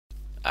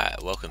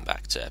Welcome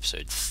back to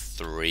episode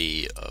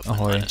 3 of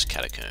Ahoy.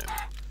 Catacomb.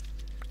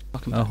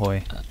 Welcome back.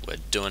 Ahoy. We're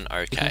doing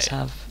okay.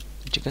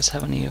 Did you guys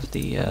have any of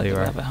the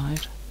rabbit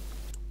hide?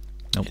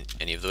 Nope.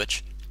 Any of the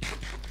which?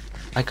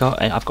 I've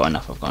got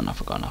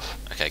enough.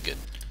 Okay, good.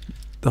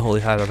 The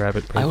holy hide of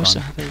rabbit. Praise I also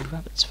Bun. have a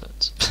rabbit's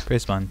foot.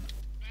 Praise Bun.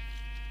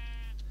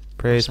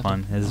 Praise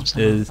Bun.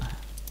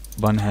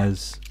 Bun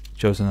has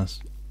chosen us.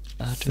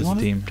 Do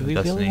we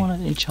really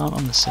want to enchant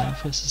on the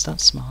surface? Is that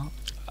smart?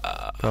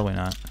 Probably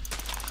not.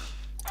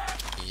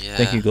 Yeah.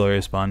 Thank you,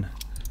 Glorious Bun.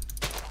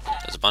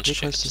 There's a bunch We're of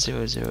close chickens. to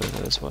 0, 0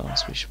 though as well,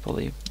 so we should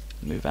probably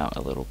move out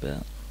a little bit.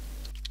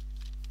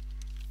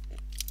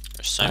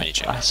 There's so many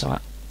chickens.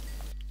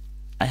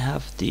 I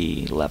have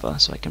the lever,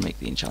 so I can make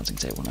the enchanting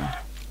table now.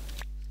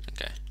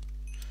 Okay.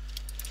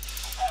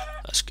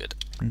 That's good.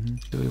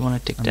 Do we want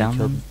to dig down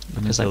them?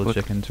 Because kill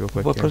chickens real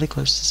quick we're here. pretty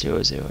close to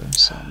 0, 0,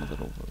 so I'm a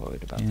little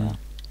worried about that.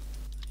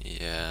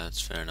 Yeah,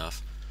 that's fair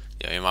enough.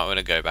 Yeah, we might want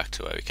to go back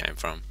to where we came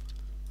from.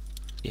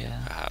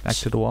 Yeah. Perhaps. Back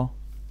to the wall.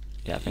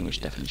 Yeah, I think we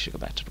definitely should go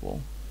back to the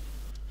wall.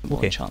 We'll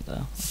Okay. enchant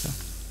there. Okay.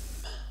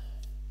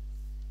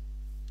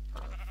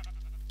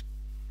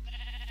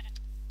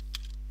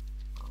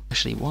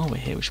 Actually, while we're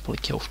here, we should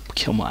probably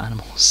kill more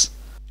animals.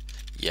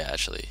 Yeah,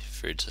 actually,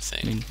 food's a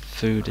I thing. mean,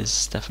 food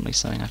is definitely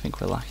something I think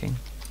we're lacking.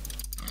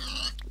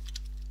 I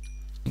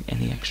think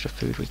any extra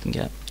food we can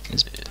get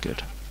is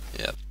good,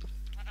 Yep.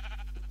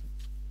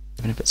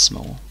 even if it's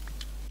small.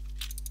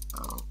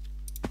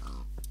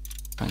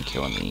 Try and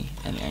kill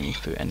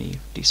any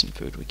decent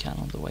food we can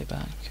on the way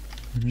back.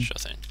 Sure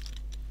thing.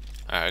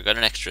 Alright, I got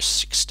an extra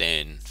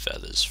 16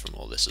 feathers from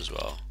all this as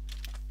well.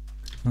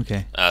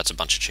 Okay. It's a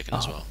bunch of chicken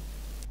as well.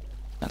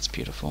 That's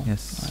beautiful.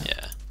 Yes. Right.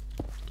 Yeah.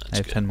 That's I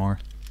have good. 10 more.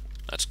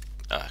 That's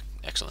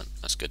excellent.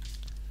 That's good.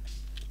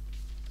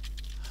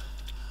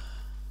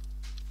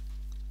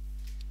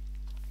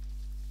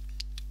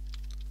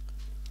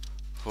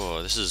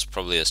 Oh, this is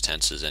probably as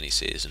tense as any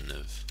season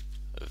of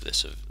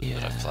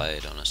that I've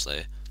played,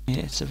 honestly. I mean,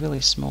 it's a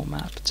really small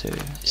map too.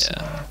 So.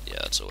 Yeah,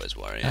 that's always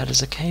worrying.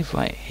 There's a cave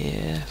right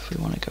here. If we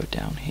want to go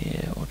down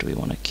here, or do we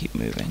want to keep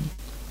moving?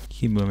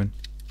 Keep moving.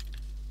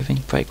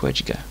 Break, where'd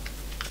you go?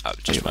 Oh,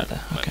 just right went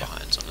there. Okay.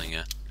 behind something,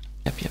 yeah.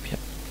 Yep.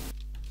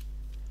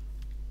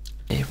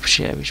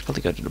 Yeah, we should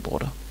probably go to the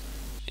border.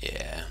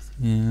 Yeah.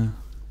 Yeah.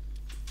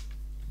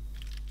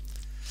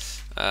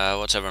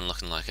 What's everyone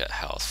looking like at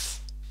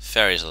health?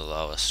 Fairies are the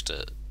lowest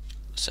at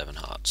 7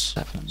 hearts.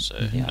 7. So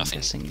Yeah, I'm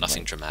guessing,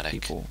 nothing like, dramatic.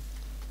 People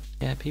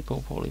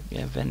probably.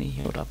 Yeah, Venny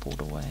healed up all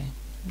the way.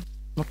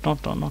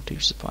 Not too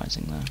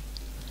surprising though.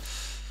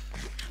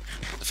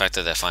 The fact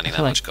that they're finding that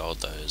feel much gold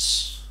though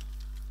is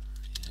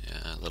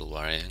a little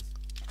worrying.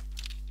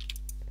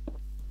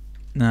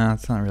 Nah,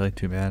 it's not really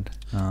too bad.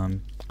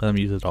 Let them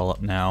use it all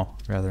up now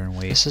rather than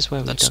wait. This is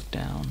where we dug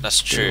down.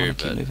 That's Do we true, wanna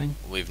keep but moving?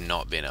 we've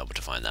not been able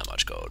to find that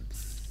much gold.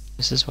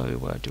 This is where we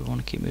were. Do we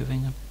want to keep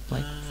moving,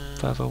 like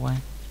further away?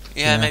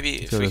 Yeah, Yeah, maybe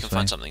let's if go we this can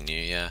find way. something new,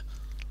 yeah.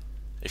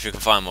 If you can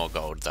find more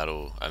gold,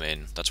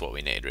 that's what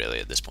we need really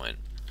at this point.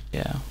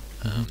 Yeah.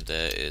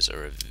 There is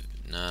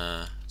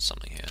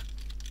something here.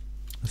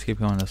 Let's keep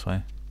going this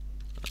way.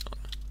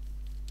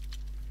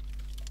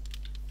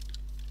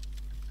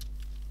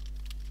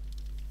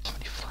 So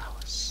many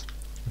flowers.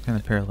 We're kind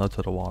of parallel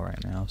to the wall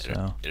right now,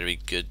 so... It'd be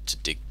good to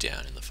dig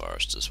down in the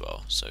forest as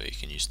well, so you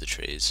can use the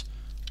trees.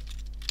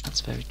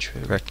 That's very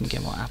true. Correct. We can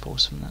get more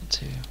apples from that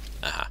too.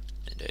 Aha,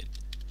 indeed.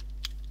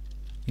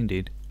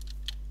 Indeed.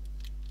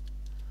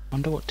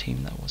 Wonder what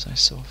team that was. I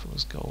saw if it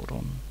was gold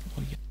or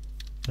yeah.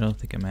 I don't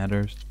think it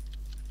matters.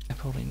 Yeah,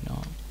 probably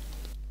not.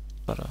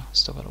 But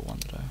still gotta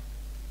wonder though.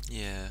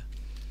 Yeah.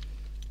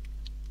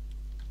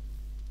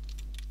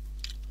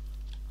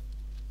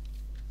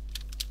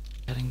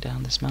 Heading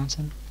down this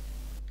mountain.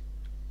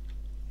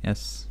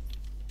 Yes.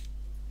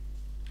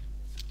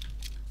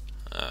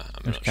 I'm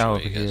There's not a cow sure where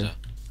over you guys here. are.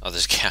 Oh,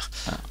 there's a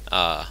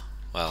cow.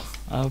 Well,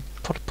 I'll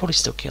probably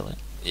still kill it.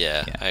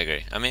 yeah, Yeah. I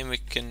agree. I mean, we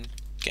can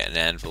get an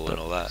anvil and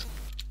all that.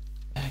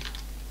 Okay. I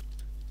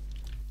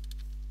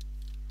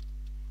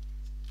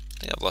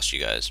think I've lost you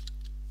guys.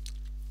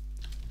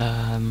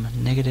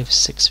 Negative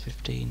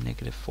 650,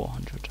 negative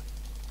 400.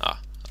 I'm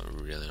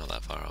really not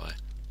that far away.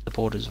 The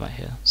border's right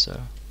here,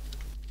 so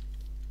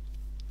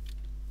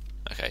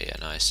Okay, yeah,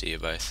 no, I see you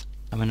both.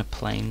 I'm in a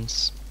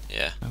plains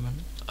Yeah,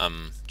 moment.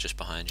 I'm just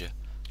behind you.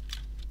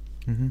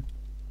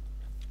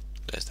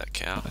 There's that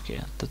cow. Okay,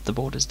 the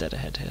border's dead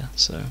ahead here,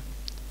 so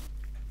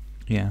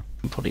Yeah.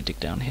 we can probably dig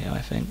down here, I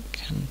think,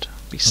 and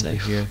be Over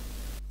safe. here.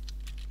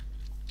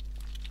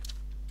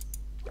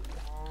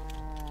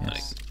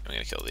 Yes. I'm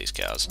gonna kill these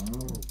cows.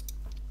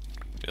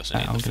 We also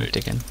need I'm the gonna food.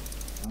 dig in.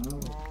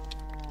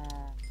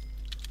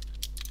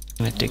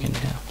 I'm gonna dig in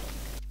here.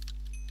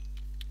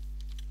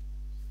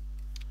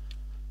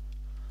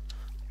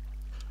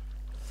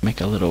 Make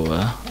a little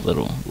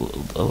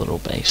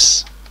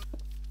base.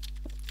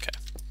 Okay,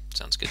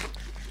 sounds good.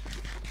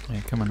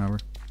 Yeah, come on over.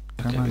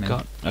 Come Okay, on we in.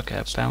 got. Okay,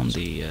 I found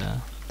the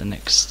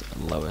next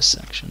lower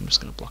section. I'm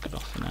just gonna block it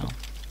off for now.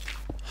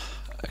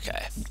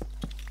 Okay.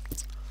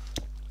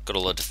 Got a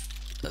lot of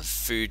of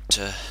food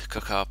to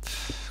cook up.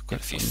 Got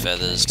a few Okay,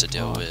 feathers to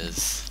deal well,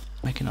 with.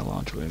 Making a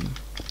large room.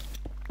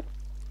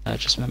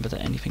 Just remember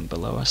that anything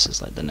below us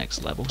is like the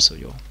next level, so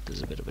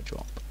there's a bit of a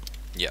drop.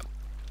 Yep.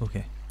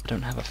 Okay. I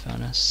don't have a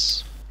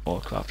furnace or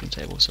a crafting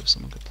table, so if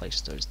someone could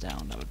place those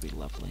down, that would be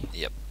lovely.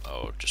 Yep.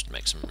 I'll just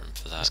make some room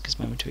for that. Just because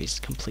my inventory is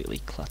completely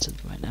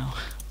cluttered right now.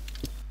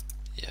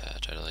 Yeah,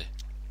 totally.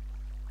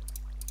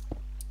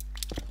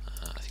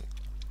 I think.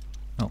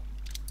 Oh.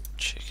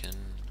 Chicken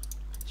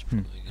is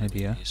probably gonna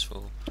idea. be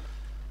useful.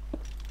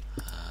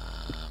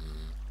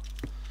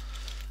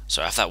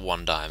 So I have that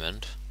 1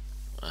 diamond.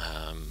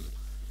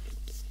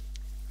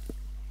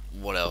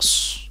 What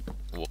else?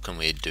 What can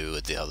we do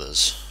with the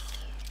others?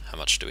 How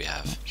much do we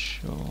have?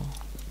 Sure.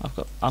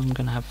 I'm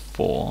gonna have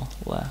 4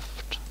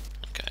 left.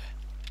 Okay.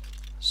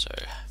 So,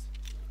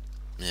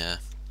 yeah.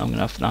 I'm gonna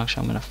have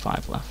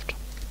 5 left.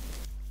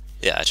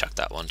 Yeah, I chucked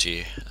that one to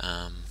you.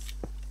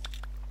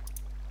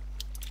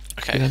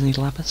 Okay. You guys need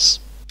lapis?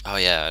 Oh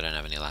yeah, I don't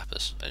have any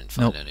lapis. I didn't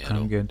find Nope, any at all.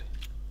 I'm good.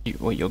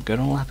 You're good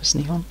on lapis,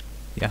 Neon?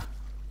 Yeah,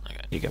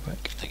 Okay. You go back.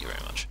 Thank you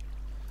very much.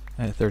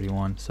 I had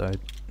 31, so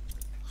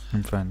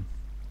I'm fine.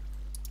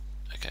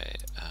 Okay.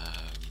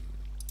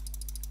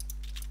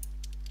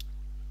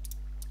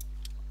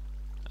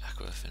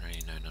 Aqua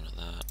affinity, no, none of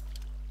that.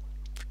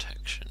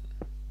 Protection.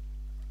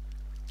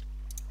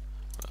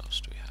 What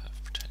else do we have?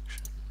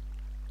 Protection.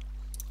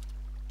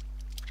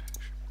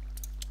 Protection.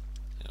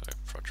 I think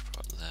we're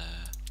prot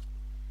there.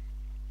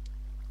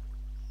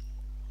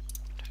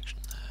 Protection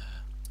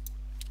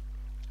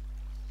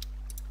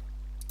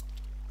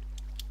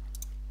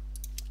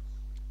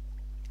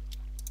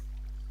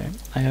there. Okay.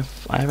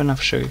 I have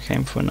enough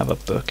sugarcane for another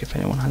book if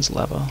anyone has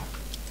leather.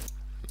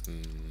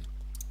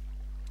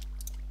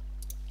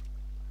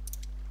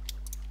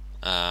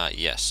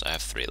 Yes, I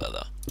have 3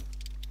 leather.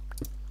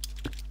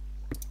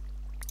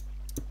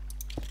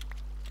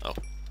 Oh,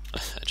 I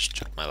just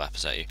chucked my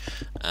lapis at you.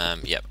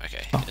 Yep,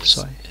 okay. Oh,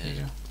 sorry. Here you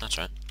go. That's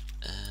right.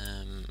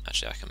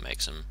 Actually, I can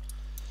make some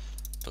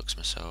books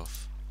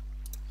myself.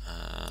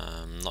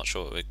 Not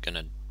sure what we're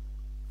gonna.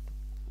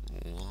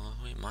 Well,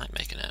 we might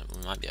make an.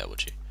 We might be able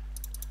to.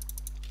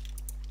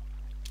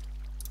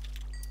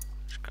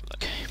 Just grab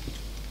that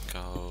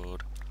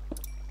gold.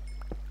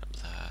 Grab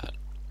that.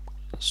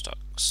 Start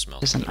smelting.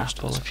 There's an the rest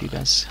of apple this if you iron.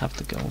 guys have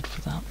the gold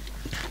for that.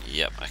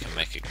 Yep, I can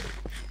make a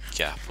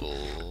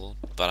gapple,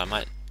 but I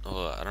might.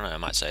 Oh, I don't know. I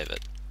might save it.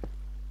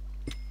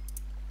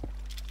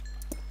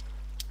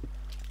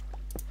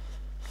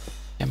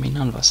 I mean,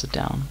 none of us are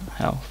down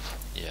health.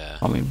 Yeah.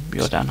 I mean,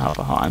 you're down half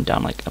a heart. I'm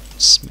down like a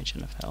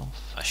smidgen of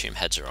health. I assume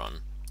heads are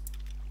on.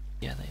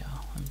 Yeah, they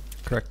are.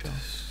 Correct.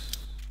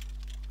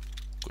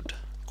 Good.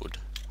 Good.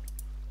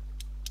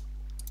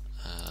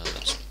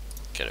 Let's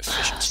get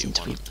efficiency Need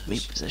to 1 on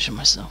this. reposition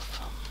myself.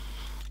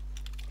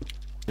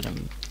 But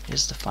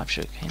here's the 5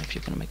 sugarcane if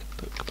you're gonna make a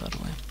book, by the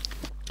way.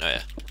 Oh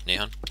yeah.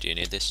 Neon, do you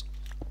need this?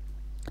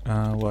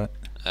 What?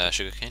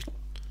 Sugarcane?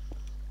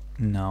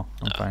 No,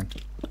 I'm No. fine.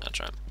 That's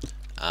right.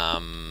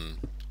 I'm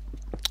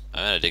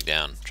gonna dig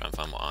down, try and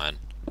find more iron.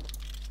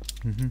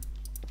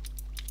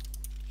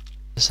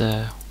 There's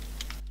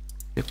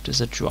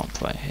a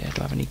drop right here.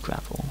 Do I have any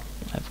gravel?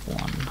 I have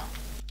 1.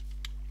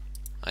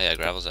 Oh yeah,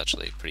 gravel's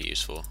actually pretty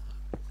useful.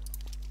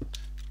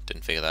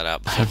 Didn't figure that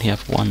out I before. only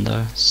have 1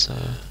 though, so.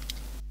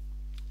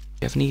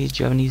 Do you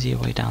have an easier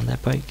way down there,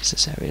 Break? Because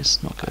this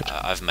area's not good.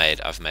 I've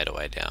made a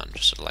way down,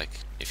 just sort of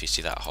like if you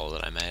see that hole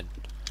that I made.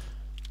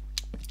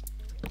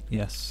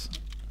 Yes.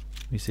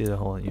 We see the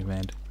hole that you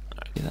made.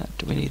 See that?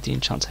 Do we need the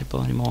enchant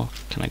table anymore?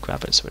 Can I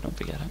grab it so we don't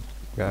forget it?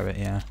 Grab it,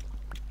 yeah.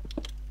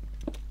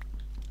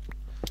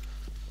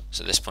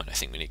 So at this point, I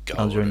think we need gold.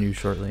 I'll join and you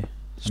shortly.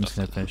 I'm just stuff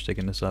gonna like finish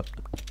digging this up.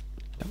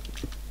 Can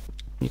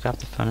you grab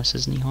the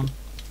furnaces, Neon?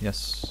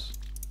 Yes.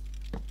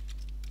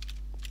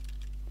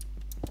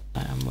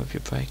 I am with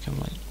your Break. I'm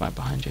like right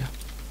behind you.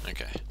 that.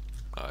 Okay.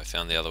 Oh, I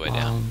found the other way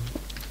down.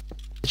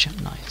 Did you?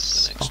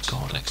 Nice. The next, Oh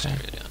god, the next okay.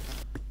 area down.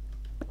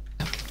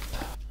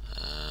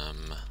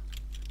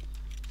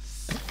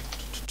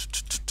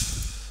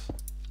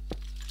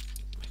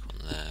 Make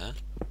one there.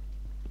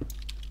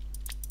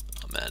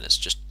 Oh man, it's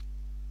just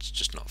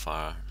not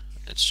far.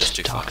 It's just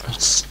too far.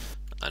 Darkness.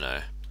 I know.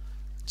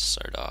 It's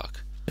so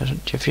dark.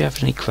 If you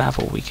have any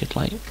gravel, we could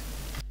like,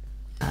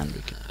 and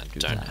we could I do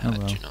don't that. have, Oh,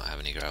 well. I do not have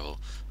any gravel.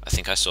 I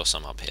think I saw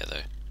some up here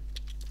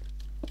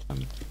though.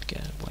 Get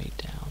it way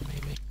down,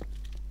 maybe.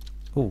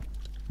 Oh,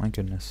 my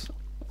goodness.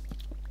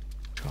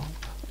 Drop.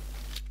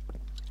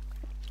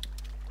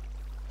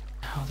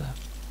 How the?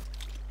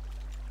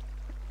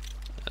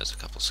 There's a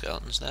couple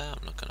skeletons there.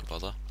 I'm not gonna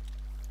bother.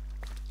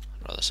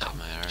 I'd rather save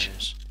my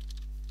arrows.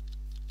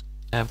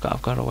 I've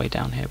got a way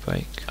down here,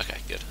 Break. Okay,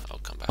 good. I'll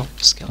come back. Oh,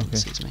 skeleton Okay.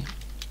 sees me.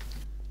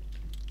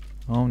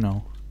 Oh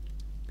no.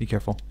 Be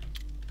careful.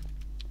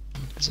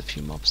 There's a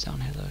few mobs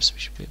down here though, so we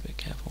should be a bit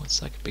careful.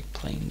 It's like a big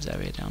plains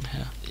area down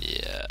here.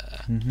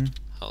 Yeah.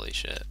 Holy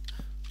shit.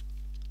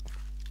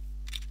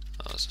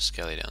 Oh, there's a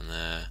skelly down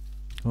there.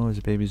 Oh, there's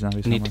a baby zombie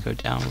We somewhere. need to go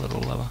down a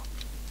little lower.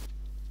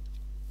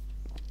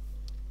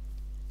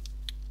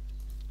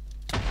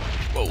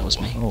 Whoa. That was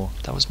me. Oh.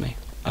 That was me.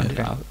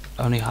 Okay. I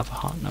only have a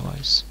heart, no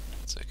eyes.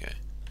 It's okay.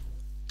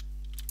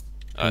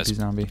 Oh, Creepy it's,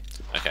 zombie.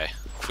 okay.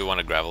 If we want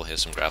to gravel,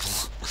 here's some gravel.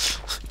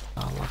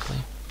 Oh, lovely.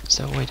 Is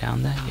there a way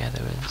down there? Yeah,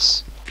 there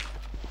is.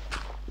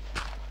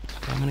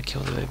 Okay, I'm gonna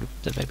kill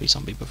the baby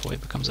zombie before he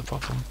becomes a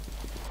problem.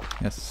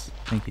 Yes.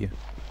 Thank you.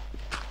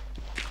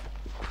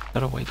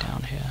 Got a way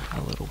down here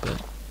a little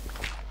bit.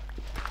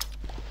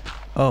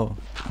 Oh.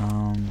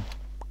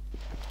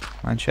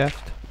 Mine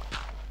shaft.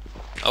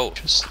 Oh,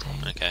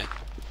 Interesting. okay.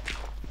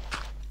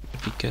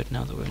 It'd be good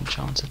now that we're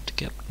enchanted to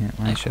get Yeah,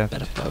 mine shaft.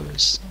 better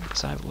bows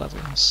because I have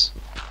levels.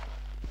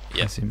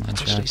 Yep. see mine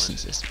Especially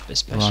shaft.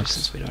 especially Rocks.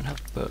 since we don't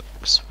have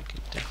books, we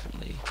could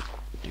definitely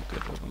do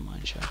good with a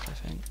mine shaft, I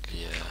think.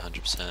 Yeah,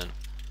 100%.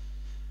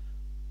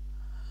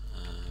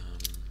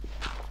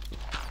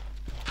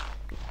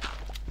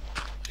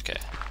 Okay,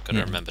 gotta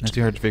Yeah, remember it's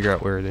to hard to figure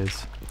out where it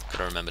is.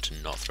 gotta remember to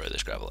not throw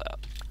this gravel out.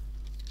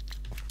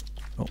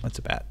 Oh, that's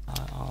a bat.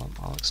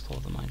 I'll explore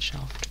the mine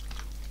shaft.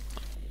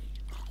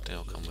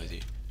 They'll come with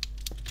you.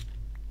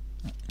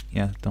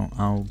 Yeah, don't.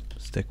 I'll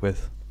stick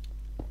with.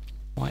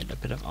 Quite a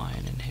bit of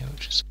iron in here,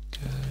 which is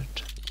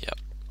good. Yep.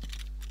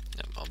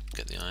 Yep, I'll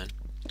get the iron.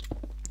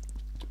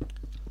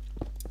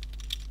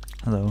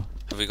 Hello.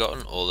 Have we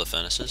gotten all the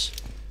furnaces?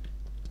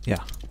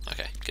 Yeah.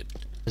 Okay, good.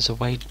 There's a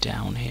way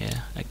down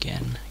here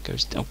again. It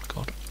goes. Oh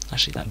god.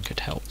 Actually, that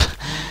could help.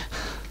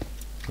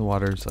 The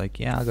water's like,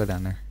 yeah, I'll go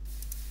down there.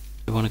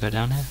 We want to go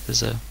down here?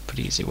 There's a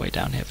pretty easy way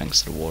down here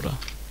thanks to the water.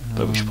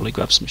 But we should probably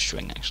grab some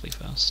string actually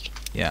first.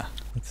 Yeah,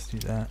 let's do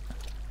that.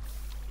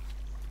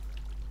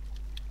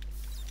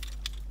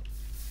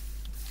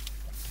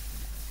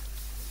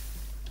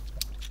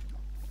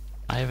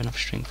 I have enough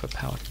string for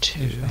power 2.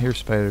 I hear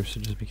spiders, so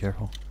just be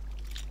careful.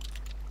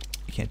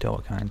 You can't tell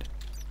what kind.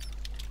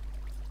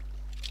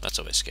 That's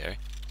always scary.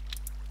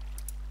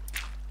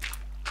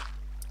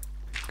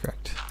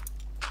 Correct.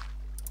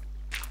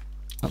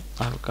 Oh,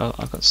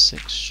 I've got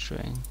 6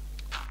 string.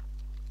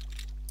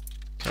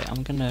 Okay,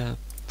 I'm gonna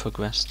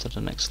progress to the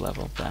next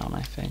level down,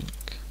 I think.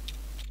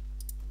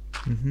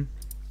 Mm-hmm.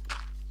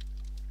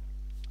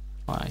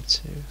 Try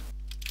to.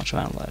 I'll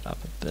try and load up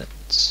a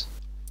bit.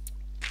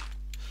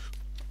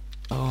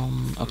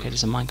 Okay,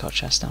 there's a minecart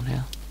chest down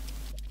here.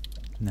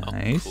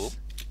 Nice. cool.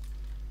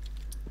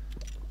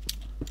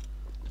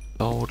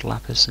 Gold,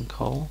 lapis, and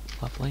coal.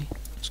 Lovely.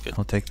 That's good.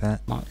 I'll take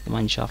that. The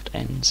mine shaft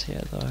ends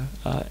here,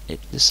 though.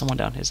 There's someone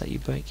down here. Is that you,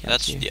 Break? Yeah,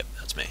 That's you. yep,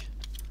 that's me.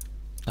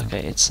 Okay,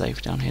 it's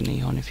safe down here,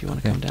 Neon, if you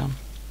want to Okay. come down.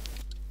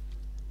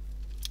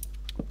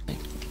 Okay,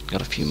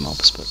 got a few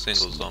mobs, but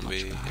Single it's not much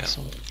zombie, of a yeah.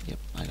 hassle. Yep,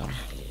 I got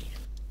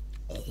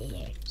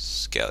him.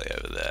 Skelly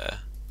over there.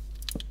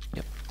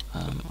 Yep,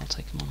 I'll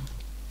take him on.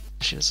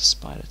 Actually, there's a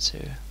spider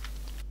too.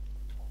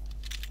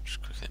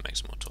 Just quickly make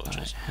some more Alright,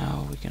 torches. how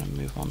are we going to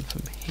move on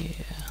from here?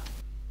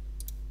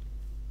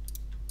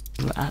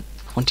 We're at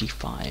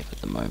 25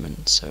 at the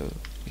moment, so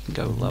we can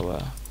go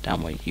lower,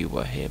 down where you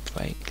were here,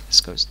 Break.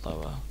 This goes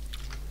lower.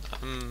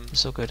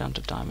 This will go down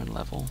to diamond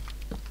level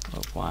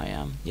of where I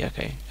am. Yeah,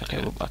 okay.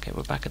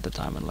 We're back at the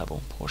diamond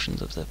level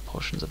portions of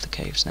the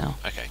caves now.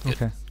 Okay, good.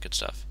 Okay. Good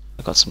stuff.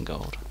 I got some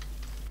gold.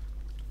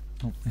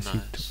 Oh, I see.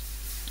 Nice.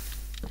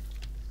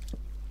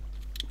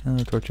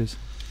 Hello, torches.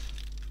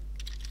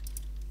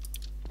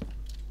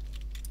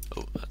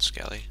 Oh, that's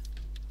Skelly.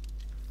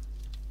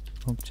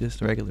 Oh,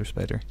 just a regular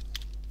spider.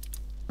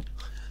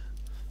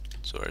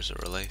 So where's the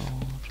relief?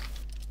 Gold.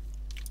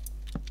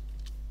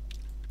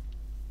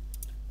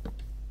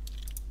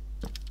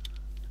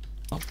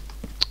 Oh,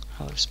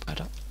 hello,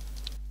 spider.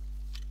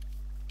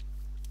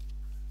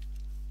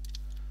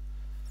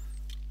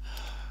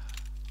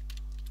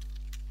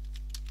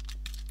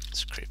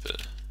 This creeper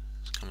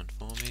is coming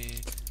for me.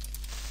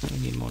 We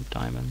need more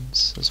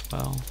diamonds as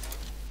well.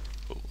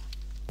 Oh,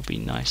 Would be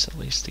nice at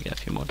least to get a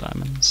few more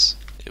diamonds.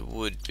 it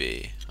would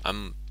be.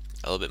 I'm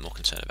a little bit more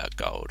concerned about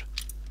gold.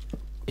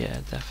 Yeah,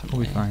 We'll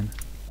definitely. be fine.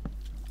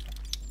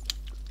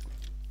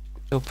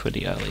 Still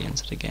pretty early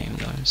into the game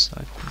though, so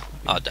I think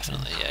we'll be Oh, okay.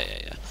 definitely.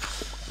 Yeah.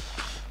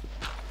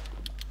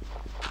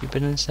 You've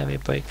been in this area,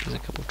 Break? There's a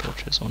couple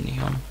torches on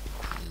Neon.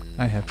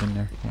 I have been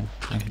there. Yeah,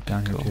 I'm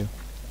down cool. here too.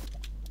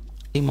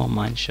 See more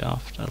mine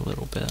shaft a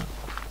little bit.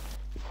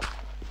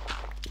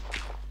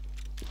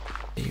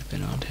 Yeah, you've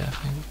been around here, I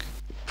think.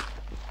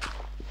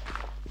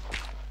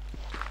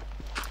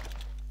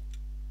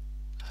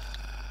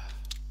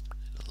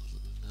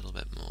 A little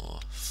bit more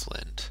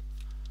flint.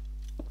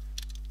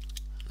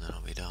 And then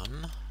I'll be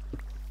done.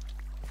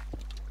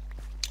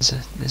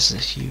 This is a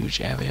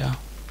huge area.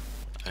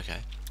 Okay.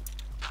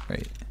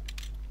 Right.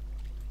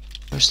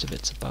 Most of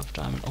it's above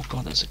diamond. Oh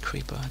god, there's a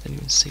creeper. I didn't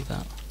even see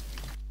that.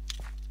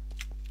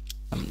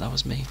 That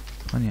was me.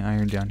 Plenty of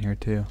iron down here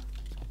too.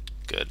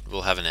 Good.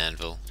 We'll have an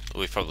anvil.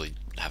 We probably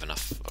have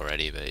enough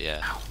already, but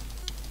yeah.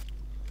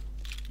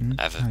 Mhm.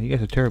 I have a- Oh, you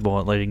guys are terrible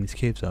at lighting these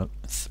caves up.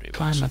 3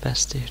 Trying bucks. my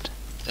best, dude.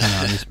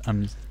 I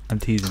know, I'm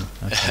teasing.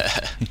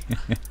 Okay.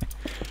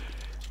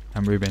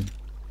 I'm Ruben.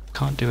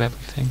 Can't do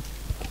everything.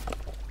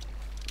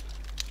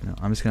 No,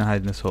 I'm just gonna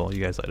hide in this hole.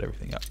 You guys light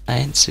everything up. I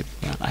ain't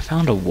Superman. I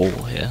found a wall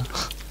here.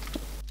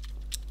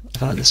 I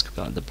feel like this could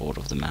be like the border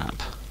of the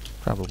map.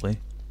 Probably.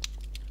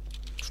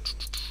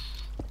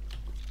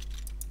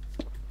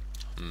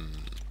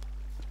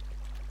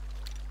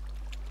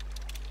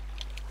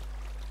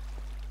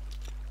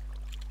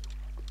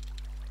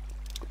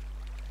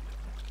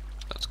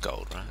 That's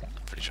gold, right?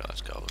 I'm pretty sure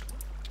that's gold.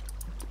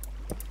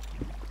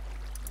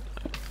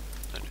 No,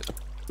 don't do that.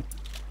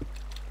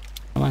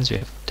 Reminds me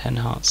of 10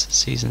 Hearts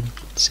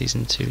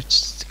season 2.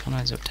 It kind of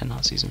reminds me of 10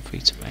 Hearts season 3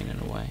 terrain in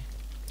a way.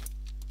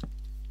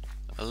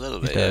 A little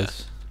It bit, yeah.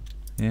 does.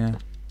 Yeah.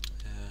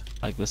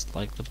 Like this,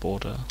 like the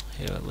border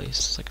here at least.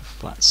 It's like a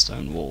flat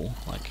stone wall,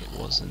 like it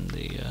was in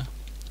the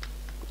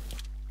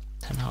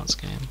 10 Hearts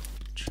game.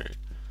 True.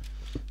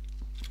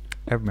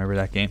 I remember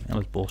that game. It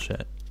was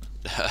bullshit.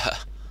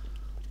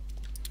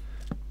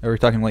 Are we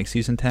talking like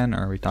season 10,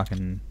 or are we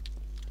talking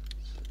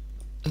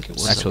I think it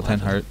was actual 10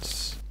 11.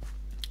 Hearts?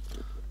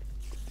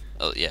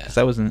 Oh yeah. 'Cause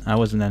I wasn't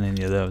on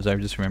any of those. I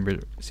just remember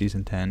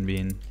season 10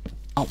 being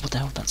Oh, what the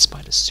hell? That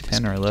spider's super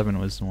 10 or speed. 11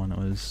 was the one that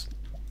was.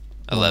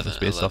 the one that 11. was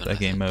based off 11, that I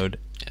game think. mode.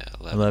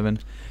 Yeah, 11.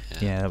 Yeah.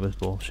 Yeah, that was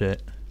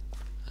bullshit.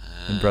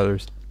 And Uh,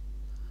 brothers,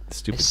 I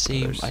stupid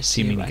see, brothers, I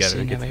see, teaming I together see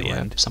to get to the everywhere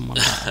end. someone.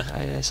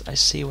 I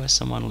see where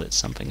someone lit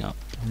something up.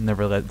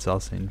 Never let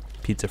salsa and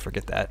pizza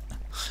forget that.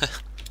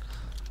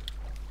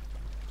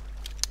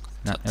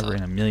 Not ever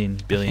in a million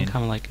I billion. think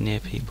I'm like near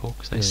people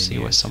because I billion see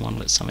where years. someone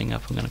lit something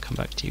up. I'm gonna come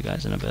back to you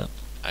guys in a bit.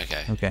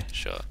 Okay. Okay.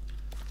 Sure.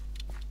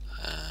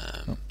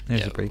 Oh,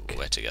 there's yeah, a break.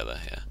 We're together,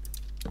 yeah.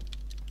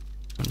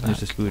 I'm There's back.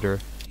 this looter.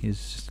 He's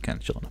just kind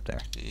of chilling up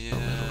there. A Yeah.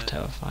 little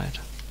terrified.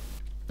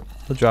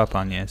 He'll drop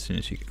on you as soon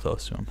as you get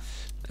close to him.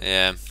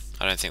 Yeah.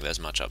 I don't think there's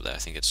much up there. I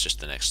think it's just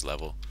the next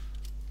level,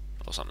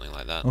 or something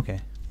like that.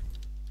 Okay.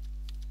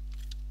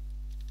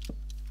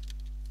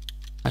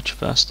 I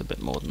traversed a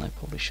bit more than I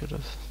probably should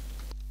have.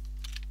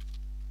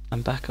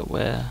 I'm back at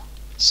where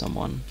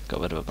someone got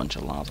rid of a bunch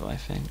of lava, I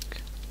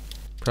think.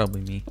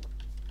 Probably me.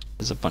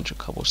 There's a bunch of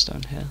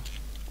cobblestone here.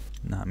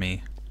 Not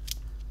me.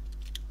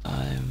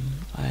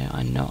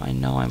 I know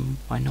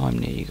I'm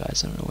near you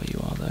guys. I don't know where you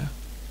are though.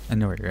 I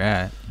know where you're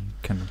at.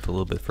 Kind of a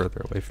little bit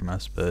further away from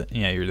us, but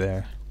yeah, you're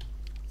there.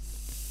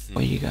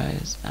 Where are you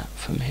guys at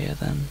from here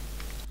then?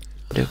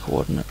 What are your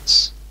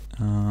coordinates?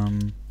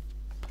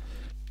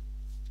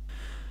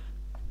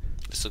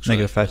 This looks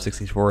Negative really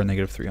 564 and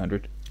negative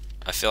 300.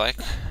 I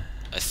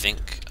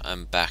think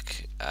I'm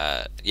back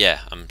at,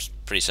 yeah, I'm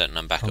pretty certain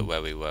I'm back Oh. at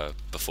where we were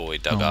before we Oh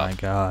dug up. my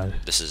god.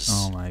 This is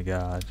Oh my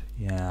god.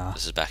 Yeah.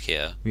 this is back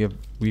here.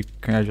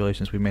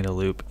 Congratulations, we made a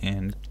loop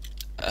and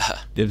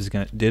Dibs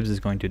is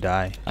going to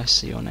die. I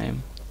see your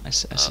name. I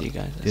see you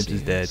guys. I Dibs see is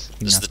you dead. guys.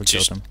 You This is not the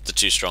killed him.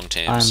 two strong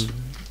teams.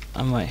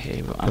 I'm right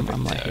here. I'm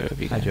right here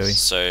with you Hi, guys. Joey.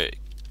 So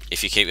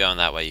if you keep going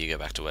that way, you go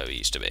back to where we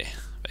used to be,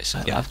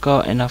 basically. I've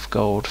got enough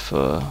gold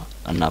for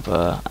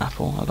another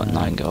apple. I've got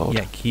 9 gold.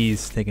 Yeah,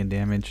 Key's taking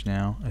damage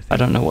now. I think. I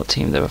don't know what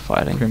team they were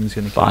fighting. Crim's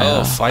gonna kill Fire.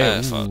 him. Oh,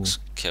 Fire. Firefox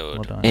Ooh. killed.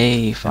 Well done.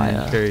 Hey, And fire.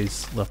 then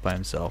Fairy's left by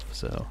himself,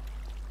 so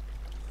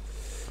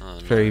Oh,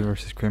 no. Fairy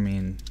versus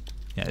Crimmy.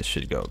 Yeah, it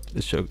should go.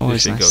 This should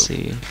Always go nice to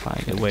see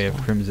fire. the get way of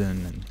killed.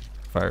 Crimson and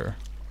Fire.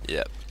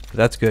 Yep. But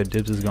that's good.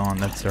 Dibs is gone.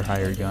 That's their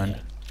higher gun.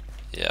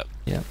 Yep.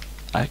 Yep.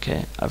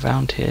 Okay,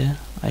 around here,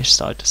 I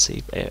started to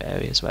see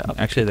areas where other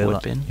Actually, they people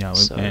let had been. yeah,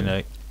 so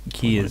and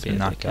Key wanna has be a been bit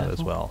knocked out as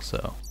careful. well.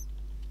 So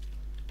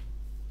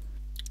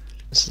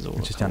this is all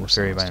it's the just down to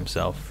cobblestone Fairy by stuff.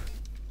 himself.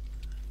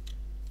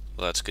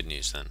 Well, that's good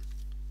news then.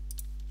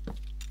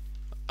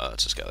 Oh,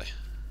 that's a skelly.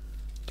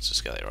 That's a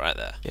skelly right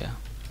there. Yeah.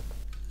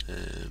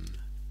 Um,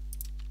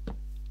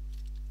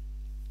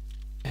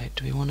 Okay,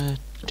 do we want to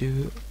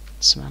do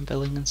some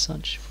ambuilding and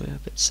such if we're a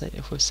bit safe?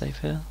 If we're safe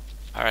here,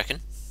 I reckon.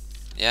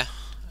 Yeah.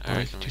 I or we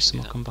reckon could we do can some do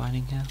more that.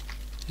 combining here.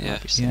 It Yeah.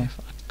 might be Yeah. safe.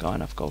 I've got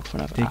enough gold for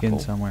another Dig apple. in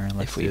somewhere and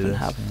let's if we do even this.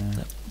 have,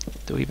 yeah.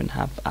 do we even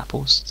have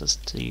apples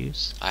to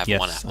use? I have Yes,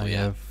 one apple, I yeah.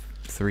 have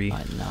 3.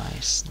 Right,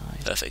 nice.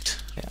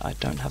 Perfect. Okay, I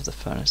don't have the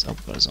furnace. Oh,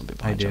 we've got a zombie I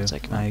behind you. do. I'll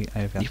take him out. I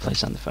have got You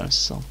place down the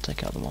furnaces, I'll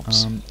take out the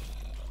mobs. I don't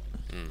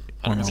have any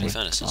Honestly,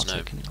 furnaces, I'll no.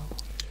 take any.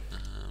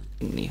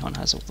 Um, Nihon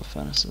has all the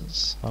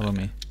furnaces. Follow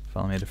me.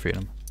 Follow me to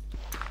freedom.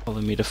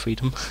 Follow me to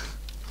freedom.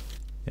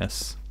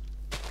 Yes.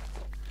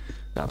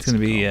 That's It's gonna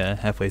be cool.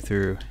 halfway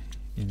through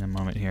in a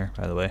moment here.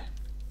 By the way,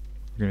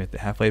 we're gonna be at the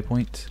halfway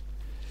point.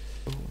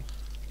 Ooh.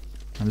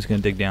 I'm just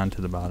gonna dig down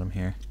to the bottom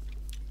here.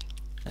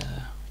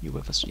 You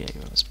with us? Yeah,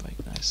 you're with us,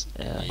 break. Nice.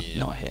 Yeah.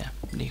 Not here.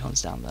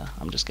 Nihon's down there.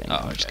 I'm just getting, Oh,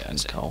 I'm just okay, I getting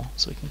see. coal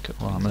so we can cook.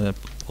 Well, I'm things. gonna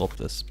pull up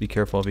this. Be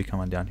careful if you come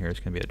on down here. It's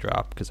gonna be a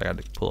drop because I got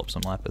to pull up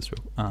some lapis.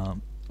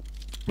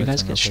 You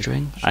guys redstone get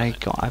real quick.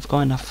 string? I've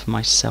got enough for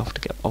myself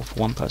to get, or for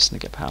one person to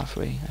get power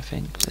 3. I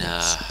think. So Nah,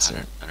 that's I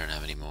it. don't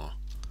have any more.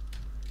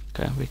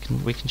 Okay,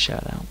 we can share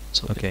it out.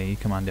 So Okay, you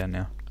come on down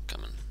now.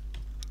 Coming.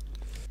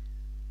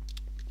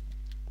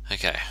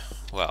 Okay,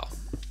 well.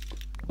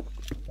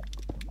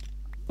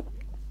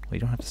 Well, you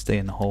don't have to stay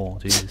in the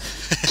hole, jeez.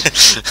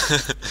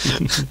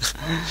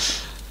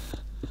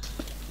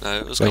 No,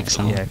 it was Break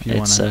comfortable. some. Yeah, if you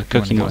It's wanna- if you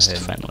wanna Cookie go Monster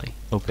ahead and friendly.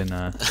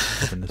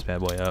 open this bad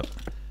boy up.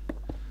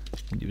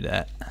 do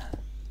that.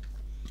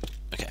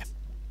 Okay.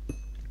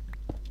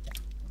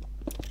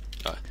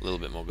 Oh, a little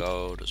bit more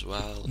gold as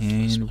well.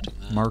 And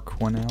mark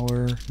 1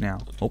 hour now.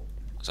 Oh,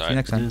 sorry. see you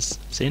next time.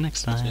 See you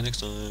next time. See you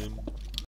next time.